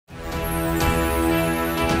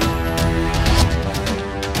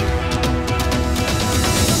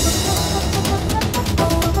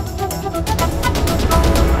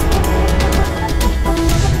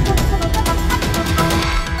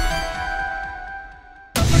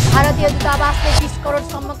भारतीय दूतावासले 20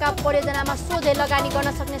 करोडसम्मका परियोजनामा सोझै लगानी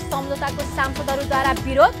गर्न सक्ने सम्झौताको सांसदहरूद्वारा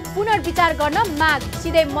विरोध, पुनर्विचार गर्न माग,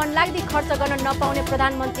 सिधै मनलाग्दी खर्च गर्न नपाउने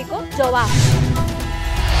प्रधानमन्त्रीको जवाफ।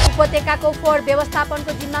 उपत्यकाको फोहोर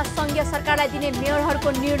व्यवस्थापनको जिम्मा संघीय सरकारलाई दिने मेयरहरूको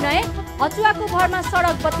निर्णय, हचुवाको भरमा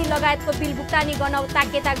सडक बत्ती लगायतको बिल भुक्तानी गर्न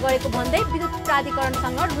ताकेता गरेको भन्दै विद्युत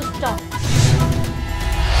प्राधिकरणसँग रुष्ट।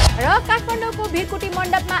 र काठमाडौँको भिरकुटी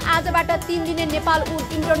मण्डपमा आजबाट 3 दिने नेपाल वुल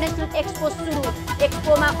इन्टरनेसनल एक्सपो सुरु।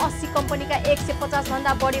 एक्सपोमा 80 कम्पनीका 150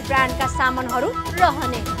 भन्दा बढी ब्रान्डका सामानहरू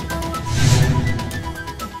रहने।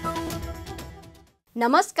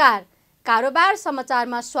 नमस्कार, कारोबार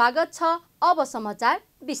समाचारमा स्वागत छ। अब समाचार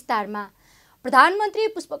विस्तारमा। प्रधानमन्त्री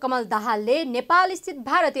पुष्पकमल दाहालले नेपाल स्थित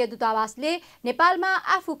भारतीय दूतावासले नेपालमा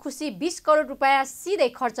आफू खुसी 20 करोड रुपैयाँ सिधै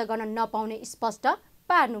खर्च गर्न नपाउने स्पष्ट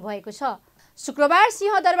पार्नु भएको छ। शुक्रबार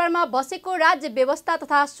सिंहदरबारमा बसेको राज्य व्यवस्था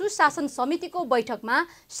तथा सुशासन समितिको बैठकमा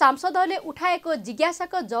सांसदहरूले उठाएको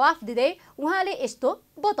जिज्ञासाको जवाफ दिँदै उहाँले यस्तो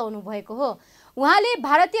बताउनु भएको हो। उहाँले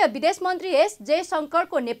भारतीय विदेश मन्त्री एस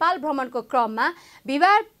जयशंकरको नेपाल भ्रमणको क्रममा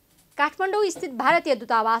बिहिबार काठमाडौँ स्थित भारतीय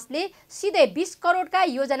दूतावासले सिधै 20 करोडका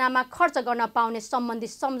योजनामा खर्च गर्न पाउने सम्बन्धी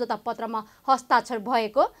सम्झौता पत्रमा हस्ताक्षर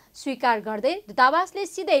भएको स्वीकार गर्दै दूतावासले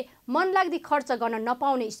सिधै मनलाग्दी खर्च गर्न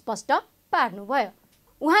नपाउने स्पष्ट पार्नुभयो।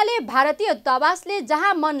 उहाँले भारतीय दूतावासले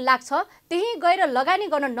जहाँ मन लाग्छ त्यही गएर लगानी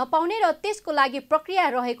गर्न नपाउने र त्यसको लागि प्रक्रिया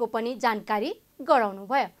रहेको पनि जानकारी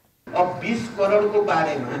गराउनुभयो। अब 20 करोडको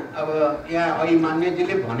बारेमा अब यहाँ अहिले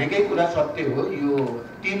मान्यजीले भनेकै कुरा सत्य हो। यो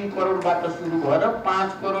 3 करोडबाट सुरु भएर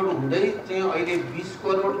 5 करोड हुँदै चाहिँ अहिले 20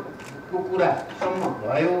 करोडको कुरासम्म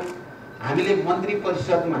भयो। हामीले मन्त्री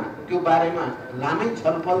परिषदमा त्यो बारेमा लामै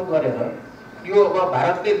छलफल गरेर यो अब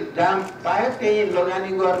भारतले जहाँ पायो त्यही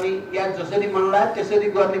लगानी गर्ने या जसरी मन लाग्यो त्यसरी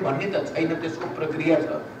गर्ने भन्ने त छैन। त्यसको प्रक्रिया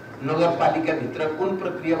छ। नगरपालिकाभित्र कुन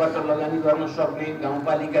प्रक्रियाबाट लगानी गर्न सक्ने,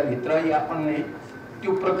 गाउँपालिकाभित्र या अन्य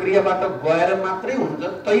त्यो प्रक्रियाबाट गएर मात्रै हुन्छ।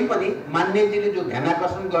 तैपनि मान्यजीले जो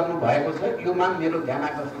ध्यानाकर्षण गर्नुभएको छ योमा मेरो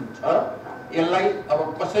ध्यानाकर्षण छ। यसलाई अब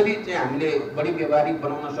कसरी चाहिँ हामीले बढी व्यावहारिक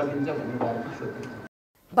बनाउन सकिन्छ भन्ने बारेमा सोध्नु।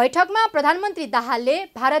 बैठकमा प्रधानमन्त्री दाहालले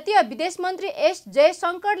भारतीय विदेश मन्त्री एस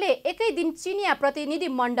जयशंकरले एकै दिन चिनिया प्रतिनिधि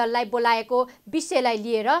मण्डललाई बोलाएको विषयलाई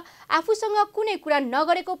लिएर आफूसँग कुनै कुरा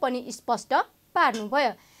नगरेको पनि स्पष्ट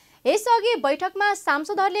पार्नुभयो। यसअघि बैठकमा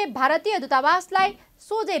सांसदहरूले भारतीय दूतावासलाई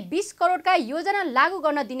सोझै 20 करोडका योजना लागू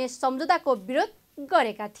गर्न दिने सम्झौताको विरोध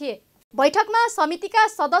गरेका थिए। बैठकमा समितिका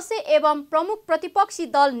सदस्य एवं प्रमुख प्रतिपक्षी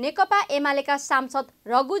दल नेकपा एमालेका सांसद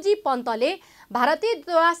रघुजी पन्तले भारतीय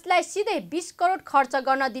दूतावासलाई सिधै 20 करोड खर्च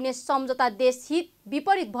गर्न दिने सम्झौता देशहित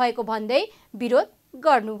विपरीत भएको भन्दै विरोध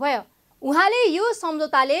गर्नुभयो। उहाँले यो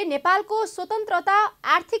सम्झौताले नेपालको स्वतन्त्रता,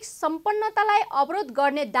 आर्थिक सम्पन्नतालाई अवरोध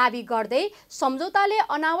गर्ने दाबी गर्दै सम्झौताले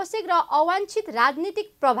अनावश्यक र अवांछित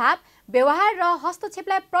राजनीतिक प्रभाव, व्यवहार र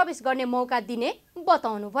हस्तक्षेपलाई प्रवेश गर्ने मौका दिने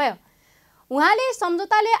बताउनुभयो। उहाँले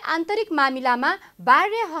सम्झौताले आन्तरिक मामिलामा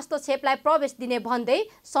बाह्य हस्तक्षेपलाई प्रवेश दिने भन्दै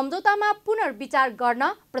सम्झौतामा पुनर्विचार गर्न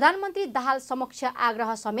प्रधानमन्त्री दाहाल समक्ष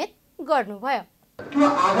आग्रह समेत गर्नुभयो। त्यो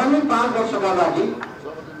आगामी 5 वर्षका लागि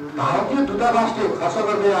भारतीय दूतावासले खर्च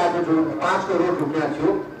गर्दै आएको जुन 5 करोड रुपियाँ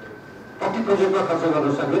थियो कति प्रोजेक्टमा खर्च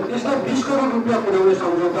गर्न सक्ने, त्यसलाई 20 करोड रुपियाँ पुर्याउने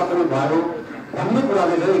सम्झौता पनि भयो भन्ने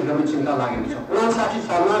कुराले चाहिँ एकदमै चिन्ता लागेको छ। 59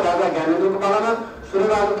 सालमा राजा ज्ञानेन्द्रको पालामा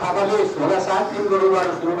सूर्यबहादुर थापाले 16.3 करोडबाट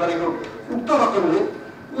सुरु गरेको उक्त रकमले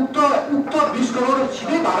उक्त 20 करोड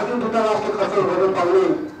सिधै भारतीय दूतावासले खर्च गर्न पाउने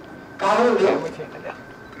कारणले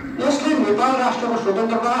यसले नेपाल राष्ट्रको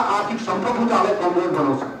स्वतन्त्रता, आर्थिक सम्प्रभुतालाई कमजोर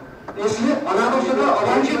बनाउँछ। यसले अनावश्यक र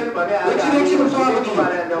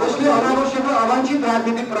अवांछित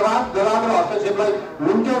राजनीतिक प्रभाव, दबाव र हस्तक्षेपलाई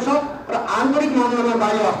निम्त्याउँछ र आन्तरिक मामिलामा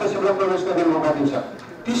बाह्य हस्तक्षेपलाई प्रवेश गर्ने मौका दिन्छ।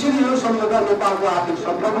 त्यसैले यो सम्झौता नेपालको आर्थिक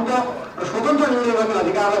सम्प्रभुता र स्वतन्त्र निर्णय गर्ने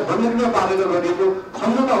अधिकारलाई बन्धनीय पारेर गरिएको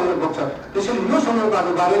सम्झौता हुन सक्छ। त्यसैले यो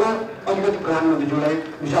सम्झौताको बारेमा अलिकति प्रधानमन्त्रीज्यूलाई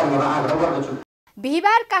विचार गर्न आग्रह गर्दछु।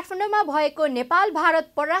 बिहिबार काठमाडौँमा भएको नेपाल भारत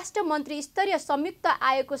परराष्ट्र मन्त्री स्तरीय संयुक्त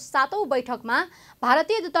आयोगको 7औं बैठकमा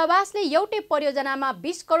भारतीय दूतावासले एउटै परियोजनामा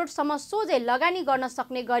 20 करोडसम्म सोझै लगानी गर्न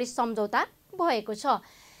सक्ने गरी सम्झौता भएको छ।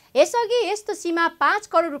 यसअघि यस्तो सीमा 5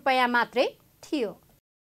 करोड रुपैयाँ मात्रै थियो।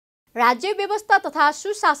 राज्य व्यवस्था तथा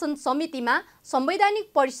सुशासन समितिमा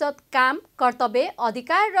संवैधानिक परिषद काम, कर्तव्य,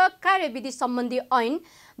 अधिकार र कार्यविधि सम्बन्धी ऐन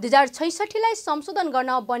 2066 लाई संशोधन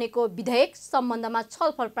गर्न बनेको विधेयक सम्बन्धमा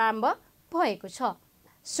छलफल प्रारम्भ भएको छ।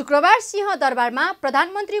 शुक्रबार सिंहदरबारमा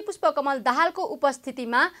प्रधानमन्त्री पुष्पकमल दाहालको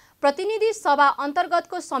उपस्थितिमा प्रतिनिधि सभा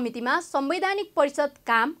अन्तर्गतको समितिमा संवैधानिक परिषद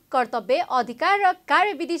काम, कर्तव्य, अधिकार र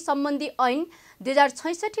कार्यविधि सम्बन्धी ऐन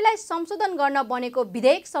 2066 लाई संशोधन गर्न बनेको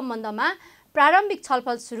विधेयक सम्बन्धमा प्रारम्भिक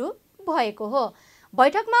छलफल सुरु भएको हो।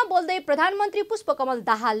 बैठकमा बोल्दै प्रधानमन्त्री पुष्पकमल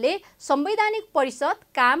दाहालले संवैधानिक परिषद,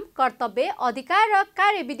 काम, कर्तव्य, अधिकार र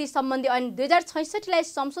कार्यविधि सम्बन्धी ऐन 2066लाई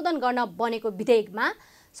संशोधन गर्न बनेको विधेयकमा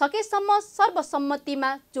सकेसम्म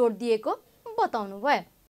सर्वसम्मतिमा जोड दिएको बताउनुभयो।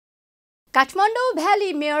 काठमाडौँ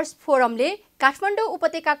भ्याली मेयर्स फोरमले काठमाडौँ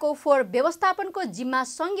उपत्यकाको फोहोर व्यवस्थापनको जिम्मा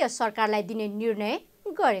सङ्घीय सरकारलाई दिने निर्णय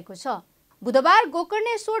गरेको छ। बुधबार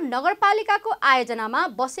गोकर्णेश्वर नगरपालिकाको आयोजनामा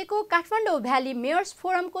बसेको काठमाडौँ भ्याली मेयर्स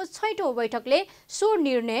फोरमको 6औं बैठकले सो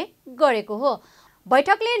निर्णय गरेको हो।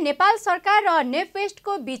 बैठकले नेपाल सरकार र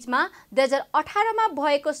नेपवेस्टको बीचमा 2018मा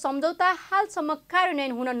भएको सम्झौता हालसम्म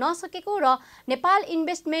कार्यान्वयन हुन नसकेको र नेपाल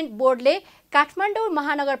इन्भेस्टमेन्ट बोर्डले काठमाडौँ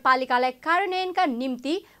महानगरपालिकालाई कार्यान्वयनका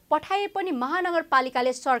निम्ति पठाए पनि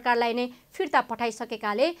महानगरपालिकाले सरकारलाई नै फिर्ता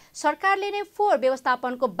पठाइसकेकाले सरकारले नै फोहोर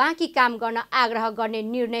व्यवस्थापनको बाँकी काम गर्न आग्रह गर्ने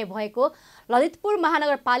निर्णय भएको ललितपुर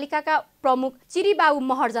महानगरपालिकाका प्रमुख चिरीबाबु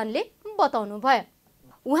महर्जनले बताउनुभयो।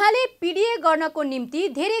 उहाँले पीडीए गर्नको निम्ति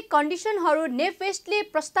धेरै कन्डिसनहरू नेपवेस्टले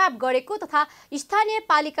प्रस्ताव गरेको तथा स्थानीय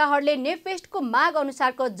पालिकाहरूले नेपवेस्टको माग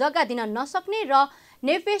अनुसारको जग्गा दिन नसक्ने र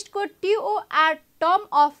नेपवेस्टको टीओआर टर्म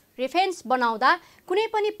अफ रेफरेन्स बनाउँदा कुनै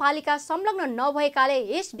पनि पालिका संलग्न नभएकाले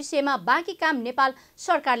यस विषयमा बाँकी काम नेपाल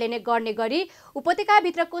सरकारले नै गर्ने गरी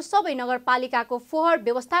उपत्यकाभित्रको सबै नगरपालिकाको फोहोर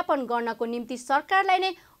व्यवस्थापन गर्नको निम्ति सरकारलाई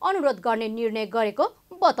नै अनुरोध गर्ने निर्णय गरेको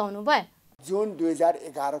बताउनुभयो। जुन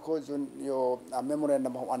 2011 को जुन यो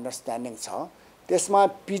मेमोरेन्डम अफ अन्डरस्ट्यान्डिङ छ त्यसमा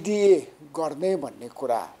पीडीए गर्ने भन्ने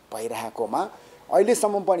कुरा भइरहेकोमा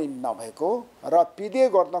अहिलेसम्म पनि नभएको र पीडीए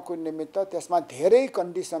गर्नको निमित्त त्यसमा धेरै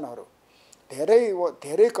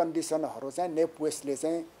कन्डिसनहरू चाहिँ नेपवेस्टले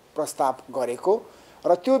चाहिँ प्रस्ताव गरेको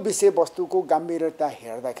र त्यो विषयवस्तुको गम्भीरता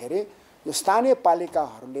हेर्दाखेरि यो स्थानीय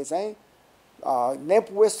पालिकाहरूले चाहिँ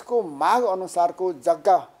नेपवेस्टको माग अनुसारको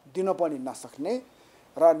जग्गा दिन पनि नसक्ने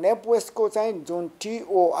र नेपवेस्टको चाहिँ जुन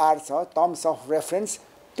टीओआर छ टर्म्स अफ रेफरेन्स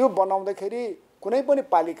त्यो बनाउँदाखेरि कुनै पनि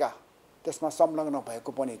पालिका त्यसमा संलग्न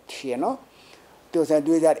भएको पनि थिएन। त्यो चाहिँ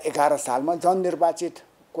 2011 सालमा जननिर्वाचित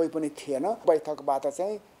कोही पनि थिएन। बैठकबाट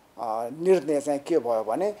चाहिँ निर्णय चाहिँ के भयो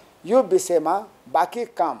भने यो विषयमा बाँकी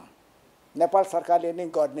काम नेपाल सरकारले नै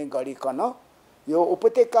गर्ने गरिकन यो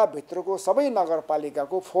उपत्यकाभित्रको सबै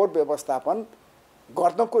नगरपालिकाको फोहोर व्यवस्थापन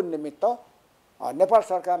गर्नको निमित्त नेपाल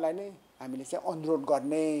सरकारलाई नै हामीले चाहिँ अनुरोध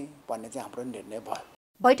गर्ने भन्ने चाहिँ हाम्रो निर्णय भयो।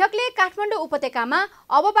 बैठकले काठमाडौँ उपत्यकामा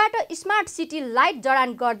अबबाट स्मार्ट सिटी लाइट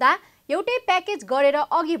जडान गर्दा एउटै प्याकेज गरेर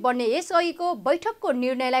अघि बढ्ने यसअघिको बैठकको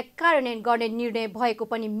निर्णयलाई कार्यान्वयन गर्ने निर्णय भएको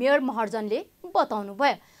पनि मेयर महर्जनले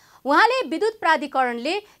बताउनुभयो। उहाँले विद्युत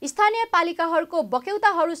प्राधिकरणले स्थानीय पालिकाहरूको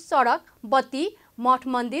बक्यौताहरू सडक, बत्ती, मठ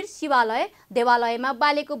मन्दिर, शिवालय, देवालयमा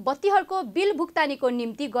बालेको बत्तीहरूको बिल भुक्तानीको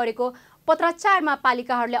निम्ति गरेको पत्राचारमा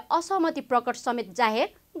पालिकाहरूले असहमति प्रकट समेत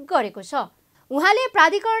जाहेर गरेको छ। उहाँले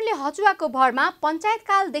प्राधिकरणले हचुवाको भरमा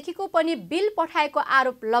पञ्चायतकालदेखिको पनि बिल पठाएको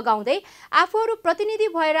आरोप लगाउँदै आफूहरू प्रतिनिधि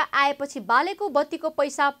भएर आएपछि बालेको बत्तीको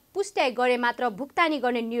पैसा पुष्ट्याइ गरे मात्र भुक्तानी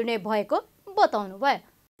गर्ने निर्णय भएको बताउनुभयो।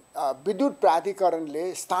 विद्युत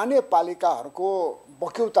प्राधिकरणले स्थानीय पालिकाहरूको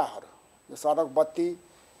बक्यौताहरू सडक, बत्ती,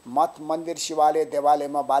 मठ मन्दिर, शिवालय,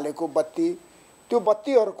 देवालयमा बालेको बत्ती त्यो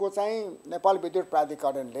बत्तीहरूको चाहिँ नेपाल विद्युत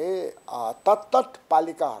प्राधिकरणले तत्तत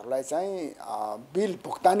पालिकाहरूलाई चाहिँ बिल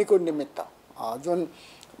भुक्तानीको निमित्त जुन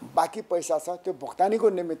बाँकी पैसा छ त्यो भुक्तानीको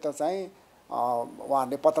निमित्त चाहिँ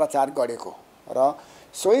उहाँहरूले पत्राचार गरेको र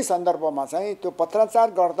सोही सन्दर्भमा चाहिँ त्यो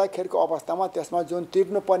पत्राचार गर्दाखेरिको अवस्थामा त्यसमा जुन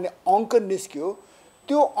तिर्नुपर्ने अङ्क निस्क्यो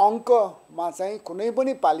त्यो अङ्कमा चाहिँ कुनै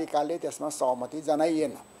पनि पालिकाले त्यसमा सहमति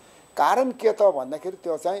जनाइएन। कारण के त भन्दाखेरि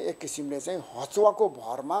त्यो चाहिँ एक किसिमले चाहिँ हचुवाको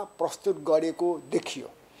भरमा प्रस्तुत गरेको देखियो।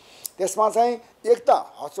 त्यसमा चाहिँ एक त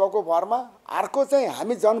हचुवाको भरमा, अर्को चाहिँ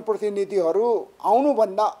हामी जनप्रतिनिधिहरू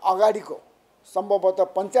आउनुभन्दा अगाडिको सम्भवतः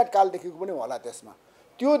पञ्चायतकालदेखिको पनि होला त्यसमा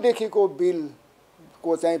त्योदेखिको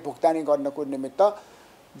बिलको चाहिँ भुक्तानी गर्नको निमित्त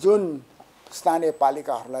जुन स्थानीय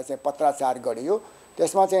पालिकाहरूलाई चाहिँ पत्राचार गरियो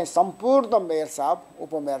त्यसमा चाहिँ सम्पूर्ण मेयर साहब,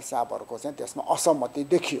 उपमेयर साहबहरूको चाहिँ त्यसमा असहमति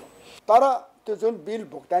देखियो। तर त्यो जुन बिल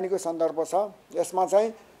भुक्तानीको सन्दर्भ छ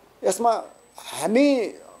यसमा हामी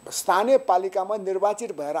स्थानीय पालिकामा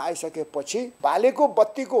निर्वाचित भएर आइसकेपछि बालेको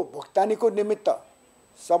बत्तीको भुक्तानीको निमित्त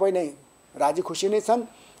सबै नै राजी खुसी नै छन्।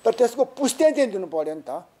 तर त्यसको पुष्टि चाहिँ दिनु पर्यो नि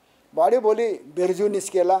त। भरे भोलि बिर्जु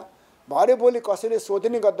निस्केला, भरे भोलि कसैले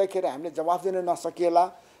सोधनी गर्दाखेरि हामीले जवाफ दिन नसकिएला,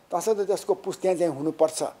 तसर्थ त्यसको पुष्टि चाहिँ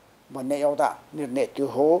हुनुपर्छ भन्ने एउटा निर्णय त्यो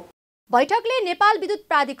हो। बैठकले नेपाल विद्युत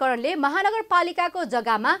प्राधिकरणले महानगरपालिकाको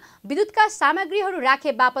जग्गामा विद्युतका सामग्रीहरू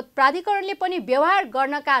राखे बापत प्राधिकरणले पनि व्यवहार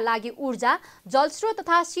गर्नका लागि ऊर्जा, जलस्रोत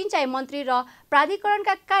तथा सिंचाई मन्त्री र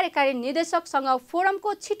प्राधिकरणका कार्यकारी निर्देशकसँग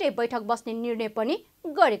फोरमको छिटै बैठक बस्ने निर्णय पनि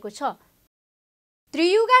गरेको छ।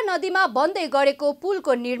 त्रियुगा नदीमा बन्दै गरेको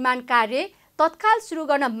पुलको निर्माण कार्य तत्काल सुरु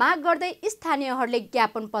गर्न माग गर्दै स्थानीयहरूले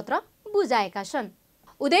ज्ञापन पत्र बुझाएका छन्।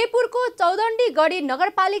 उदयपुरको चौदण्डी गढी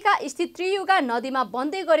नगरपालिका स्थित त्रियुगा नदीमा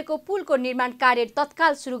बन्दै गरेको पुलको निर्माण कार्य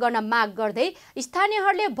तत्काल सुरु गर्न माग गर्दै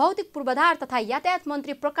स्थानीयहरूले भौतिक पूर्वाधार तथा यातायात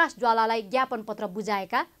मन्त्री प्रकाश ज्वालालाई ज्ञापन पत्र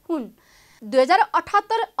बुझाएका हुन्।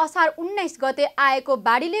 2078 असार 19 गते आएको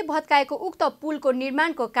बाढीले भत्काएको उक्त पुलको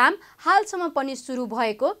निर्माणको काम हालसम्म पनि सुरु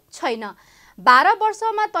भएको छैन। 12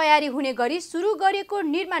 वर्षमा तयारी हुने गरी सुरु गरिएको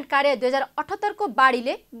निर्माण कार्य 2078 को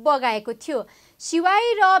बाढीले बगाएको थियो।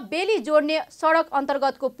 सिवाई र बेली जोड्ने सडक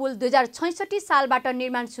अन्तर्गतको पुल 2066 सालबाट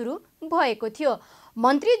निर्माण सुरु भएको थियो।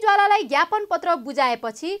 मन्त्री ज्वालालाई ज्ञापन पत्र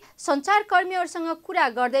बुझाएपछि सञ्चारकर्मीहरूसँग कुरा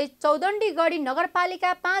गर्दै चौदण्डी गढी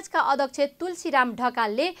नगरपालिका 5 का अध्यक्ष तुलसीराम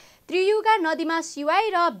ढकालले त्रियुगा नदीमा सिवाई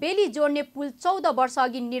र बेली जोड्ने पुल 14 वर्ष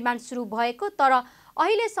अघि निर्माण सुरु भएको तर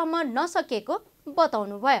अहिलेसम्म नसकेको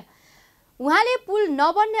बताउनुभयो। उहाँले पुल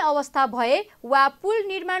नबन्ने अवस्था भए वा पुल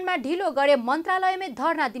निर्माणमा ढिलो गरे मन्त्रालयमै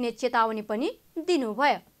धरना दिने चेतावनी पनि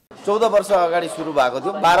दिनुभयो। 14 वर्ष अगाडि सुरु भएको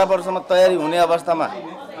थियो। 12 वर्षमा तयारी हुने अवस्थामा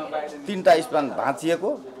 3टा स्पान भाँचिएको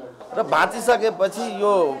र भाँचिसकेपछि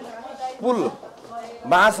यो पुल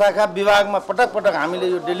महाशाखा विभागमा पटक पटक हामीले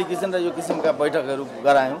यो डेलिगेसन र यो किसिमका बैठकहरू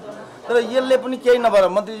गरायौँ तर यसले पनि केही नभएर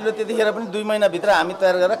मन्त्रीजीले त्यतिखेर पनि 2 महिनाभित्र हामी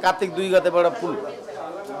तयार गरेर कार्तिक 2 गतेबाट पुल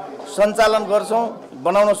सञ्चालन गर्छौँ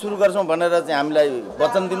बनाउन सुरु गर्छौँ भनेर चाहिँ हामीलाई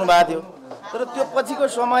वचन दिनुभएको थियो। तर त्यो पछिको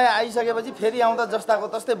समय आइसकेपछि फेरि आउँदा जस्ताको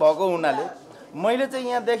तस्तै भएको हुनाले मैले चाहिँ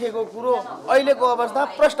यहाँ देखेको कुरो अहिलेको अवस्था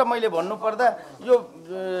प्रष्ट मैले भन्नुपर्दा यो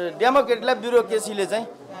डेमोक्रेटलाई ब्युरोक्रेसीले चाहिँ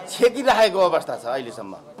छेकिराखेको अवस्था छ।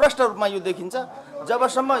 अहिलेसम्म प्रष्ट रूपमा यो देखिन्छ।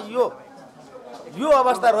 जबसम्म यो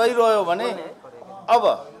अवस्था रहिरह्यो भने अब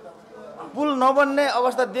पुल नबन्ने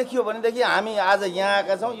अवस्था देखियो भनेदेखि हामी आज यहाँ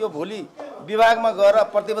आएका छौँ। यो भोलि विभागमा गएर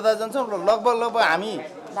प्रतिबद्धता जान्छौँ र लगभग हामी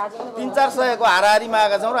 300-400 को हाराहारीमा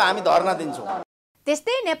आएका छौँ र हामी धरना दिन्छौँ।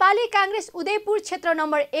 त्यस्तै नेपाली काङ्ग्रेस उदयपुर क्षेत्र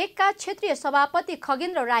नम्बर 1 का क्षेत्रीय सभापति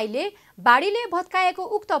खगेन्द्र राईले बाढीले भत्काएको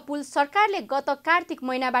उक्त पुल सरकारले गत कार्तिक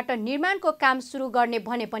महिनाबाट निर्माणको काम सुरु गर्ने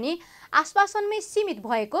भने पनि आश्वासनमै सीमित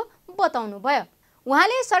भएको बताउनुभयो।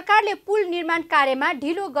 उहाँले सरकारले पुल निर्माण कार्यमा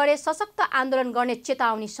ढिलो गरे सशक्त आन्दोलन गर्ने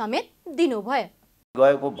चेतावनी समेत दिनुभयो।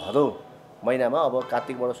 गएको भदौ महिनामा अब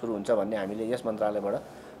कार्तिकबाट सुरु हुन्छ भन्ने हामीले यस मन्त्रालयबाट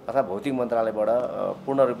अथवा भौतिक मन्त्रालयबाट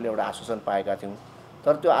पूर्ण रूपले एउटा आश्वासन पाएका थियौँ।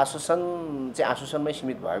 तर त्यो आश्वासन चाहिँ आश्वासनमै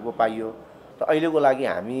सीमित भएको पाइयो र अहिलेको लागि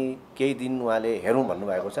हामी केही दिन उहाँले हेरौँ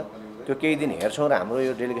भन्नुभएको छ। त्यो केही दिन हेर्छौँ र हाम्रो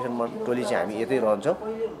यो डेलिगेसन टोली चाहिँ हामी यतै रहन्छौँ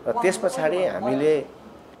र त्यस पछाडि हामीले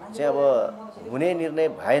चाहिँ अब हुने निर्णय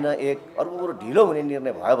भएन एक अर्को कुरो ढिलो हुने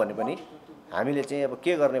निर्णय भयो भने पनि हामीले चाहिँ अब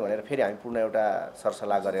के गर्ने भनेर फेरि हामी पूर्ण एउटा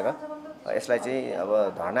सरसल्लाह गरेर यसलाई चाहिँ अब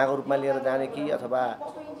धरनाको रूपमा लिएर जाने कि अथवा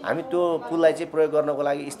हामी त्यो पुललाई चाहिँ प्रयोग गर्नको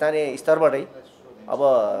लागि स्थानीय स्तरबाटै अब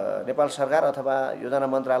नेपाल सरकार अथवा योजना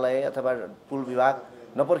मन्त्रालय अथवा पुल विभाग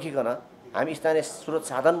नपर्खिकन हामी स्थानीय स्रोत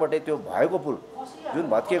साधनबाटै त्यो भएको पुल जुन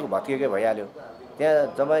भत्किएकै भइहाल्यो। त्यहाँ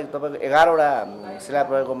तपाईँको 11वटा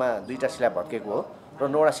स्ल्याब रहेकोमा 2टा स्ल्याब भत्किएको हो र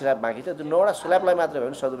 9वटा स्ल्याब बाँकी छ। त्यो 9वटा स्ल्याबलाई मात्र भए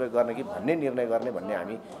पनि सदुपयोग गर्ने कि भन्ने निर्णय गर्ने भन्ने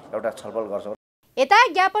हामी एउटा छलफल गर्छौँ। यता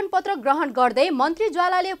ज्ञापन पत्र ग्रहण गर्दै मन्त्री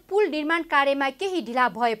ज्वालाले पुल निर्माण कार्यमा केही ढिला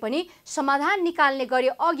भए पनि समाधान निकाल्ने गरी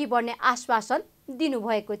अघि बढ्ने आश्वासन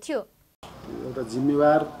दिनुभएको थियो। एउटा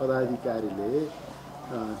जिम्मेवार पदाधिकारीले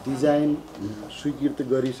डिजाइन स्वीकृत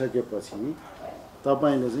गरिसकेपछि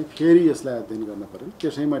तपाईँले चाहिँ फेरि यसलाई अध्ययन गर्न पर्यो।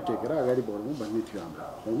 त्यसैमा टेकेर अगाडि बढ्नु भन्ने थियो हाम्रो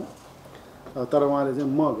हैन। तर उहाँले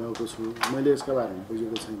चाहिँ म गएको छु, मैले यसका बारेमा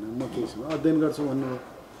बुझेको छैन, म केहीसँग अध्ययन गर्छु भन्नुभयो।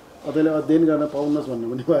 अझैले अध्ययन गर्न पाउनुहोस् भन्नु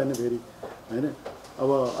पनि भएन फेरि हैन। अब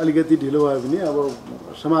अलिकति ढिलो भयो भने अब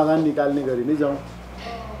समाधान निकाल्ने गरी नै जाउँ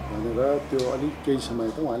भनेर त्यो अलिक केही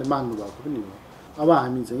समय त उहाँले माग्नु भएको पनि हो। अब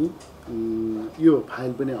हामी चाहिँ यो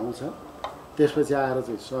फाइल पनि आउँछ, त्यसपछि आएर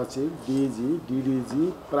चाहिँ सचिव, डिजी, डिडिजी,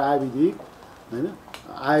 प्राविधिक हैन,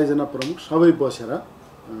 आयोजना प्रमुख सबै बसेर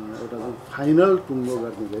एउटा चाहिँ फाइनल टुङ्गो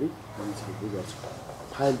गर्ने गरी हामी छलफल गर्छौँ।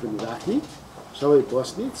 फाइल पनि राखी सबै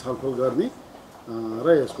बस्ने छलफल गर्ने र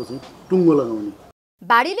यसको चाहिँ टुङ्गो लगाउने।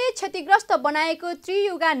 बाढीले क्षतिग्रस्त बनाएको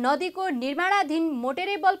त्रियुगा नदीको निर्माणाधीन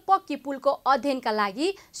मोटेरेबल पक्की पुलको अध्ययनका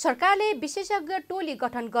लागि सरकारले विशेषज्ञ टोली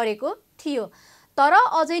गठन गरेको थियो तर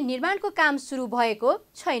अझै निर्माणको काम सुरु भएको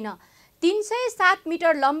छैन। 307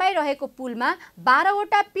 मिटर लम्बाइ रहेको पुलमा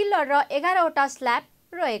 12वटा पिल्लर र 11वटा स्ल्याब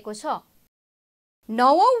रहेको छ।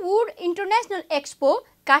 9औं वुड इन्टरनेसनल एक्सपो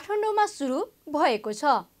काठमाडौँमा सुरु भएको छ।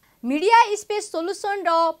 मिडिया स्पेस सोलुसन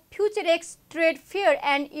र फ्युचरेक्स trade fair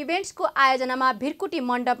and इभेन्ट्सको आयोजनामा Bhrikuti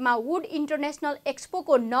मण्डपमा would international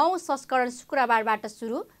एक्सपोको 9औं संस्करण शुक्रबारबाट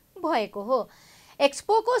सुरु भएको हो।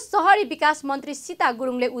 एक्सपोको शहरी विकास मन्त्री सीता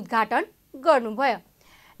गुरुङले उद्घाटन गर्नुभयो।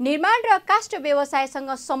 निर्माण र काष्ठ व्यवसायसँग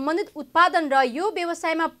सम्बन्धित उत्पादन र यो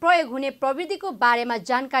व्यवसायमा प्रयोग हुने प्रविधिको बारेमा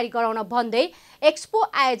जानकारी गराउन भन्दै एक्सपो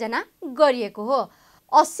आयोजना गरिएको हो।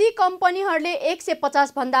 80 कम्पनीहरूले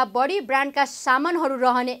 150 भन्दा बढी ब्रान्डका सामानहरू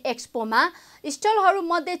रहने एक्सपोमा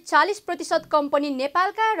स्टलहरूमध्ये 40% कम्पनी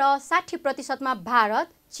नेपालका र 60%मा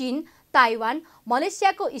भारत, चीन, ताइवान,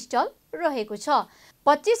 मलेसियाको स्टल रहेको छ।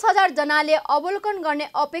 25,000 जनाले अवलोकन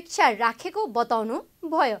गर्ने अपेक्षा राखेको बताउनु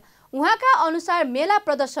भयो। उहाँका अनुसार मेला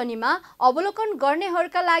प्रदर्शनीमा अवलोकन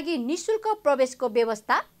गर्नेहरूका लागि निशुल्क प्रवेशको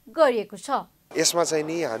व्यवस्था गरिएको छ। यसमा चाहिँ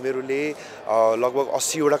नि हामीहरूले लगभग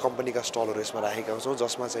 80 वटा कम्पनीका स्टलहरू यसमा राखेका छौँ,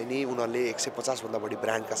 जसमा चाहिँ नि उनीहरूले 150 भन्दा बढी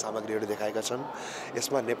ब्रान्डका सामग्रीहरू देखाएका छन्।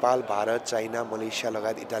 यसमा नेपाल, भारत, चाइना, मलेसिया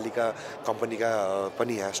लगायत इटालीका कम्पनीका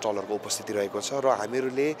पनि यहाँ स्टलहरूको उपस्थिति रहेको छ। र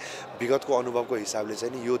हामीहरूले विगतको अनुभवको हिसाबले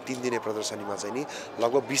चाहिँ नि यो 3 दिने प्रदर्शनीमा चाहिँ नि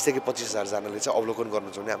लगभग 20 देखि 25,000 जनाले चाहिँ अवलोकन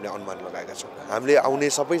गर्नु चाहिँ हामीले अनुमान लगाएका छौँ। हामीले आउने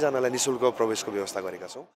सबैजनालाई निशुल्क प्रवेशको व्यवस्था गरेका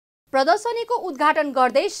छौँ। प्रदर्शनीको उद्घाटन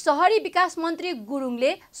गर्दै शहरी विकास मन्त्री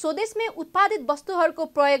गुरुङले स्वदेशमै उत्पादित वस्तुहरूको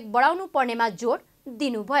प्रयोग बढाउनु पर्नेमा जोड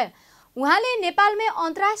दिनुभयो। उहाँले नेपालमै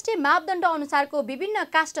अन्तर्राष्ट्रिय मापदण्ड अनुसारको विभिन्न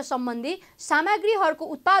काष्ठ सम्बन्धी सामग्रीहरूको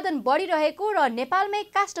उत्पादन बढिरहेको र नेपालमै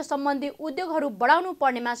काष्ठ सम्बन्धी उद्योगहरू बढाउनु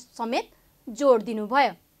पर्नेमा समेत जोड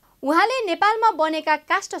दिनुभयो। उहाँले नेपालमा बनेका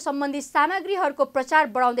काष्ठ सम्बन्धी सामग्रीहरूको प्रचार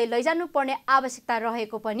बढाउँदै लैजानु पर्ने आवश्यकता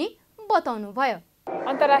रहेको पनि बताउनुभयो।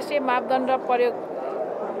 अन्तर्राष्ट्रिय मापदण्ड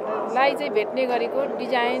प्रयोगलाई चाहिँ भेट्ने गरेको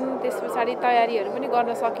डिजाइन, त्यस पछाडि तयारीहरू पनि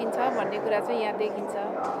गर्न सकिन्छ भन्ने कुरा चाहिँ यहाँ देखिन्छ।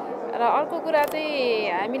 र अर्को कुरा चाहिँ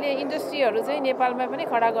हामीले इन्डस्ट्रीहरू चाहिँ नेपालमा पनि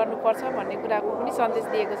खडा गर्नुपर्छ भन्ने कुराको पनि सन्देश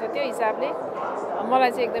दिएको छ। त्यो हिसाबले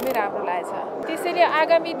मलाई चाहिँ एकदमै राम्रो लागेछ। त्यसैले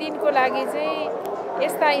आगामी दिनको लागि चाहिँ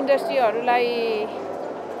यस्ता इन्डस्ट्रीहरूलाई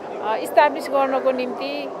इस्टाब्लिस गर्नको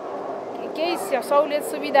निम्ति केही सहुलियत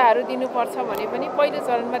सुविधाहरू दिनुपर्छ भने पनि पहिलो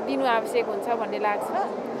चरणमा दिनु आवश्यक हुन्छ भन्ने लाग्छ।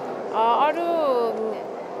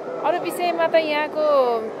 अरू विषयमा त यहाँको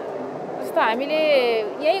जस्तो हामीले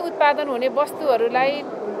यही उत्पादन हुने वस्तुहरूलाई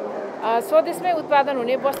स्वदेशमै उत्पादन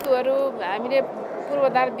हुने वस्तुहरू हामीले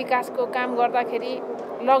पूर्वाधार विकासको काम गर्दाखेरि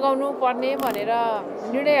लगाउनु पर्ने भनेर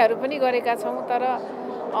निर्णयहरू पनि गरेका छौँ। तर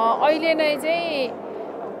अहिले नै चाहिँ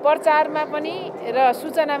प्रचारमा पनि र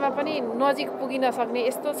सूचनामा पनि नजिक पुगिन सक्ने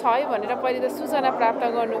यस्तो छ है भनेर पहिले त सूचना प्राप्त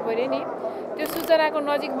गर्नु पर्यो नि। त्यो सूचनाको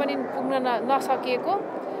नजिक पनि पुग्न नसकिएको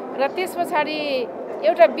र त्यस पछाडि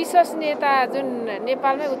एउटा विश्वसनीयता जुन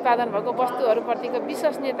नेपालमै उत्पादन भएको वस्तुहरूप्रतिको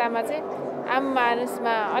विश्वसनीयतामा चाहिँ आम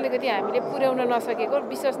मानिसमा अलिकति हामीले पुर्याउन नसकेको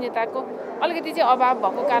विश्वसनीयताको अलिकति चाहिँ अभाव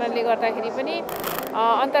भएको कारणले गर्दाखेरि पनि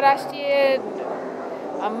अन्तर्राष्ट्रिय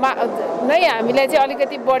नै हामीलाई चाहिँ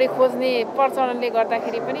अलिकति बढी खोज्ने प्रचलनले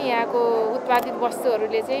गर्दाखेरि पनि यहाँको उत्पादित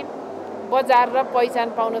वस्तुहरूले चाहिँ बजार र पहिचान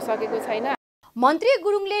पाउन सकेको छैन। मन्त्री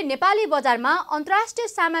गुरुङले नेपाली बजारमा अन्तर्राष्ट्रिय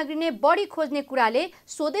सामग्री नै बढी खोज्ने कुराले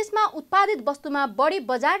स्वदेशमा उत्पादित वस्तुमा बढी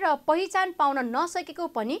बजार र पहिचान पाउन नसकेको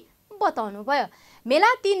पनि बताउनुभयो।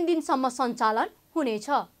 मेला 3 दिनसम्म सञ्चालन हुनेछ।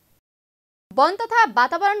 वन तथा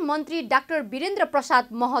वातावरण मन्त्री डाक्टर वीरेन्द्र प्रसाद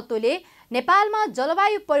महतोले नेपालमा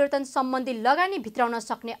जलवायु परिवर्तन सम्बन्धी लगानी भित्राउन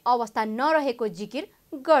सक्ने अवस्था नरहेको जिकिर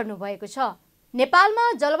गर्नुभएको छ। नेपालमा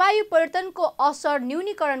जलवायु परिवर्तनको असर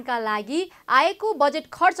न्यूनीकरणका लागि आएको बजेट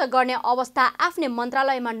खर्च गर्ने अवस्था आफ्नै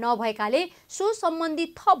मन्त्रालयमा नभएकाले सो सम्बन्धी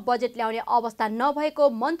थप बजेट ल्याउने अवस्था नभएको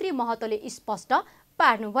मन्त्री महतोले स्पष्ट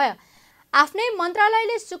पार्नुभयो। आफ्नै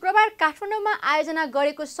मन्त्रालयले शुक्रबार काठमाडौँमा आयोजना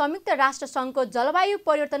गरेको संयुक्त राष्ट्र सङ्घको जलवायु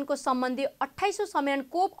परिवर्तनको सम्बन्धी 28औं सम्मेलन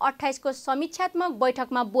COP28 को समीक्षात्मक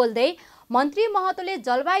बैठकमा बोल्दै मन्त्री महतोले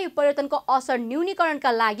जलवायु परिवर्तनको असर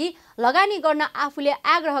न्यूनीकरणका लागि लगानी गर्न आफूले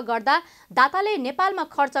आग्रह गर्दा दाताले नेपालमा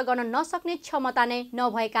खर्च गर्न नसक्ने क्षमता नै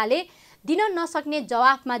नभएकाले दिन नसक्ने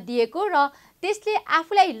जवाफमा दिएको र त्यसले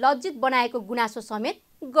आफूलाई लज्जित बनाएको गुनासो समेत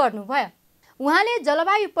गर्नुभयो। उहाँले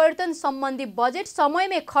जलवायु परिवर्तन सम्बन्धी बजेट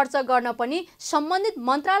समयमै खर्च गर्न पनि सम्बन्धित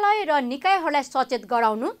मन्त्रालय र निकायहरूलाई सचेत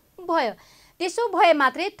गराउनु भयो। त्यसो भए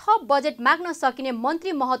मात्रै थप बजेट माग्न सकिने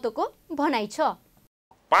मन्त्री महतोको भनाइ छ।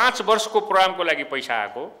 5 वर्षको प्रोग्रामको लागि पैसा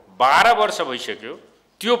आएको 12 वर्ष भइसक्यो।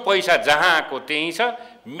 त्यो पैसा जहाँ आएको त्यही छ।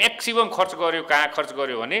 म्याक्सिमम खर्च गर्यो कहाँ खर्च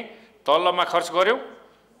गर्यो भने तल्लोमा खर्च गर्यो,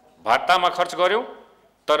 भत्तामा खर्च गर्यो।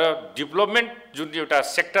 तर डेभलपमेन्ट जुन एउटा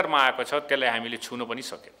सेक्टरमा आएको छ त्यसलाई हामीले छुन पनि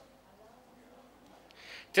सकेन।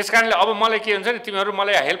 त्यसकारणले अब मलाई के हुन्छ नि, तिमीहरू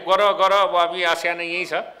मलाई हेल्प गर अब हामी आसिया नै यही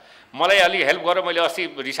छ, मलाई अलि हेल्प गर। मैले अस्ति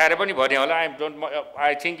रिसाएर पनि भने होला,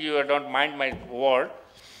 I think you don't mind my word.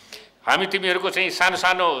 हामी तिमीहरूको चाहिँ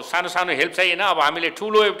सानो हेल्प चाहिँ होइन, अब हामीले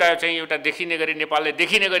ठुलो एउटा देखिने गरी नेपालले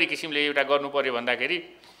देखिने गरी किसिमले एउटा गर्नु पर्यो भन्दाखेरि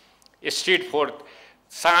स्ट्रेट फोर्ड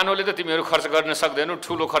सानोले त तिमीहरू खर्च गर्न सक्दैनौ,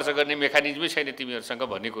 ठुलो खर्च गर्ने मेकानिजमै छैन तिमीहरूसँग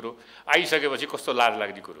भन्ने कुरो आइसकेपछि कस्तो लाज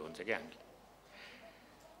लाग्ने कुरो हुन्छ क्या हामीले।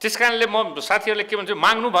 त्यसकारणले म साथीहरूले के भन्छु,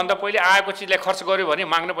 माग्नुभन्दा पहिले आएको चिजलाई खर्च गर्यो भने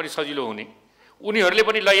माग्न पनि सजिलो हुने। उनीहरूले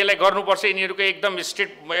पनि ल यसलाई गर्नुपर्छ, यिनीहरूको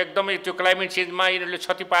एकदमै त्यो क्लाइमेट चेन्जमा यिनीहरूले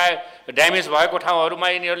क्षति पाए, ड्यामेज भएको ठाउँहरूमा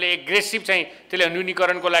यिनीहरूले एग्रेसिभ चाहिँ त्यसले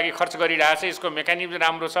न्यूनीकरणको लागि खर्च गरिरहेछ। यसको मेकानिजम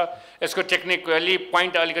राम्रो छ, यसको टेक्निकली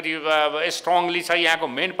पोइन्ट अलिकति स्ट्रङली छ, यहाँको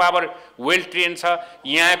मेन पावर वेल ट्रेन छ,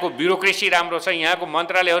 यहाँको ब्युरोक्रेसी राम्रो छ, यहाँको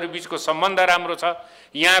मन्त्रालयहरू बिचको सम्बन्ध राम्रो छ,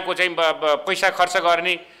 यहाँको चाहिँ पैसा खर्च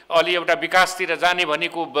गर्ने अलि एउटा विकासतिर जाने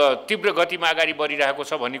भनेको तीव्र गतिमा अगाडि बढिरहेको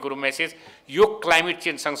छ भन्ने कुरो मेसेज यो क्लाइमेट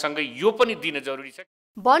चेन्ज सँगसँगै यो पनि दिन जरुरी छ।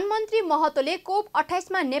 वन मन्त्री महतोले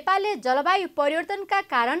COP28 मा नेपालले जलवायु परिवर्तनका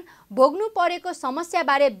कारण भोग्नु परेको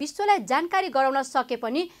समस्याबारे विश्वलाई जानकारी गराउन सके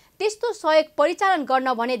पनि त्यस्तो सहयोग परिचालन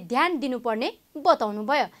गर्न भने ध्यान दिनुपर्ने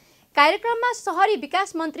बताउनुभयो। कार्यक्रममा शहरी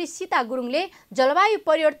विकास मन्त्री सीता गुरुङले जलवायु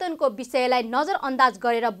परिवर्तनको विषयलाई नजरअन्दाज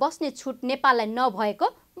गरेर बस्ने छुट नेपाललाई नभएको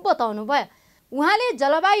बताउनुभयो। उहाँले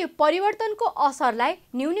जलवायु परिवर्तनको असरलाई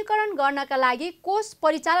न्यूनीकरण गर्नका लागि कोष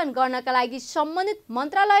परिचालन गर्नका लागि सम्बन्धित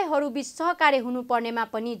मन्त्रालयहरूबीच सहकार्य हुनुपर्नेमा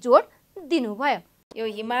पनि जोड दिनुभयो। यो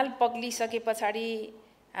हिमाल पग्लिसके पछाडि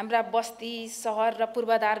हाम्रा बस्ती सहर र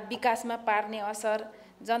पूर्वाधार विकासमा पार्ने असर,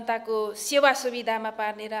 जनताको सेवा सुविधामा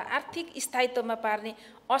पार्ने र आर्थिक स्थायित्वमा पार्ने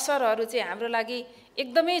असरहरू चाहिँ हाम्रो लागि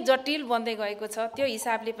एकदमै जटिल बन्दै गएको छ। त्यो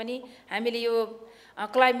हिसाबले पनि हामीले यो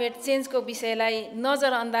क्लाइमेट चेन्जको विषयलाई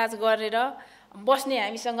नजरअन्दाज गरेर बस्ने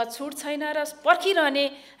हामीसँग छुट छैन र पर्खिरहने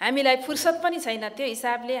हामीलाई फुर्सद पनि छैन। त्यो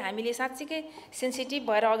हिसाबले हामीले साँच्चीकै सेन्सिटिभ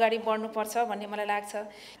भएर अगाडि बढ्नुपर्छ भन्ने मलाई लाग्छ।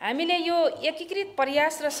 हामीले यो एकीकृत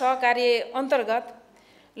प्रयास र सहकार्य अन्तर्गत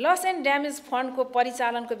लस एन्ड ड्यामेज फन्डको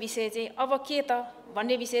परिचालनको विषय चाहिँ अब के त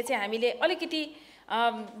भन्ने विषय चाहिँ हामीले अलिकति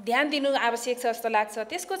ध्यान दिनु आवश्यक छ जस्तो लाग्छ।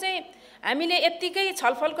 त्यसको चाहिँ हामीले यत्तिकै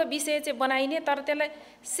छलफलको विषय चाहिँ बनाइने, तर त्यसलाई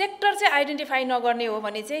सेक्टर चाहिँ आइडेन्टिफाई नगर्ने हो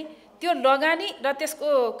भने चाहिँ त्यो लगानी र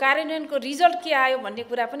त्यसको कार्यान्वयनको रिजल्ट के आयो भन्ने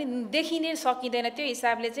कुरा पनि देखिनै सकिँदैन। त्यो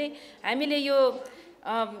हिसाबले चाहिँ हामीले यो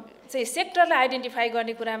चाहिँ सेक्टरलाई आइडेन्टिफाई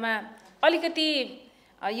गर्ने कुरामा अलिकति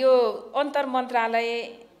यो अन्तर मन्त्रालय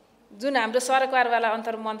जुन हाम्रो सरकारवाला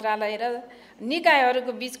अन्तर मन्त्रालय र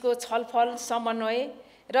निकायहरूको बिचको छलफल समन्वय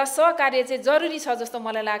र सहकार्य चाहिँ जरुरी छ जस्तो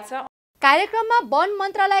मलाई लाग्छ। कार्यक्रममा वन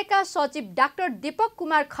मन्त्रालयका सचिव डाक्टर दीपक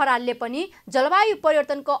कुमार खरालले पनि जलवायु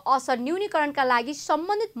परिवर्तनको असर न्यूनीकरणका लागि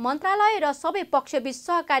सम्बन्धित मन्त्रालय र सबै पक्षबीच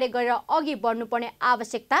सहकार्य गरेर अघि बढ्नुपर्ने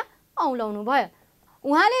आवश्यकता औलाउनुभयो।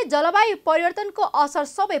 उहाँले जलवायु परिवर्तनको असर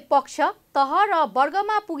सबै पक्ष, तह र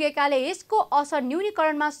वर्गमा पुगेकाले यसको असर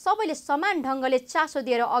न्यूनीकरणमा सबैले समान ढङ्गले चासो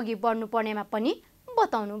दिएर अघि बढ्नुपर्नेमा पनि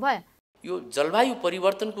बताउनुभयो। यो जलवायु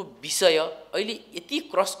परिवर्तनको विषय अहिले यति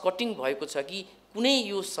क्रस कटिङ भएको छ कि कुनै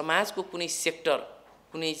यो समाजको कुनै सेक्टर,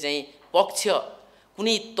 कुनै चाहिँ पक्ष,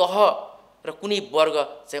 कुनै तह र कुनै वर्ग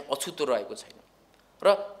चाहिँ अछुतो रहेको छैन। र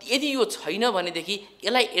यदि यो छैन भनेदेखि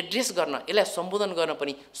यसलाई एड्रेस गर्न, यसलाई सम्बोधन गर्न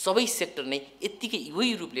पनि सबै सेक्टर नै यत्तिकै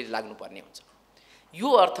यही रूपले लाग्नुपर्ने हुन्छ। यो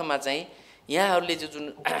अर्थमा चाहिँ यहाँहरूले जुन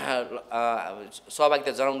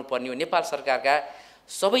सहभागिता जनाउनु पर्ने हो, नेपाल सरकारका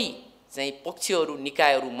सबै चाहिँ पक्षहरू,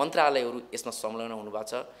 निकायहरू, मन्त्रालयहरू यसमा संलग्न हुनुभएको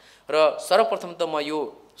छ। र सर्वप्रथम त म यो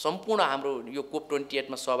सम्पूर्ण हाम्रो यो COP28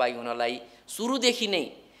 मा सहभागी हुनलाई सुरुदेखि नै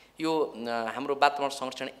यो हाम्रो वातावरण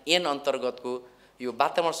संरक्षण ऐन अन्तर्गतको यो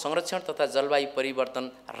वातावरण संरक्षण तथा जलवायु परिवर्तन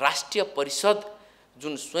राष्ट्रिय परिषद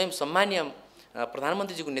जुन स्वयं सम्मान्य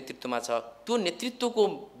प्रधानमन्त्रीजीको नेतृत्वमा छ, त्यो नेतृत्वको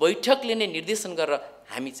बैठकले नै निर्देशन गरेर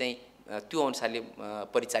हामी चाहिँ त्यो अनुसारले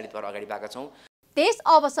परिचालित भएर अगाडि बढेका छौँ। त्यस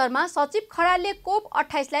अवसरमा सचिव खरालले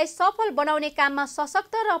COP28 लाई सफल बनाउने काममा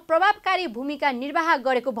सशक्त र प्रभावकारी भूमिका निर्वाह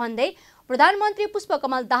गरेको भन्दै प्रधानमन्त्री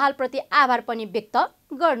पुष्पकमल दाहालप्रति आभार पनि व्यक्त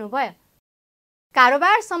गर्नुभयो।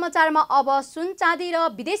 कारोबार समाचारमा अब सुन चाँदी र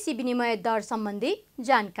विदेशी विनिमय दर सम्बन्धी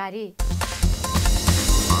जानकारी।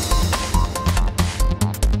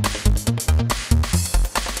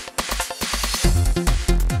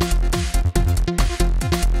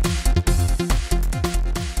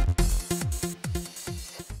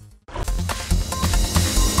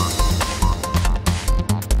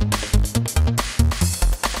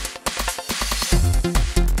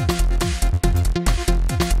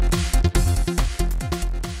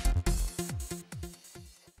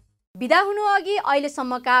 बिदा हुनु अघि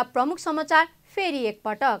अहिलेसम्मका प्रमुख समाचार फेरि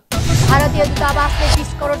एकपटक। भारतीय दूतावासले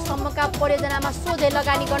 20 करोडसम्मका परियोजनामा सोझै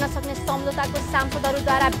लगानी गर्न सक्ने सम्झौताको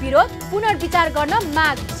सांसदहरूद्वारा विरोध, पुनर्विचार गर्न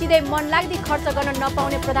माग, सिधै मनलाग्दी खर्च गर्न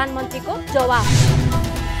नपाउने प्रधानमन्त्रीको जवाब।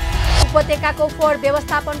 उपत्यकाको फोहोर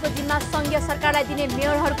व्यवस्थापनको जिम्मा संघीय सरकारलाई दिने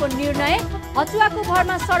मेयरहरूको निर्णय, हचुवाको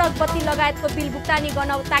भरमा सडक बत्ती लगायतको बिल भुक्तानी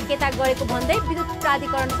गर्न ताकेता गरेको भन्दै विद्युत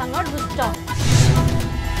प्राधिकरणसँग रुष्ट।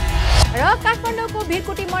 र काठमाडौँको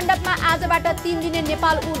भिरकुटी मण्डपमा आजबाट 3 दिने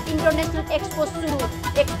नेपाल वुड इन्टरनेसनल एक्सपो सुरु।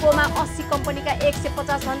 एक्सपोमा 80 कम्पनीका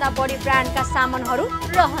 150 भन्दा बढी ब्रान्डका सामानहरू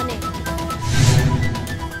रहने।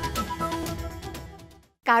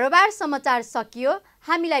 कारोबार समाचार सकियो।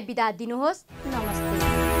 हामीलाई बिदा दिनुहोस्।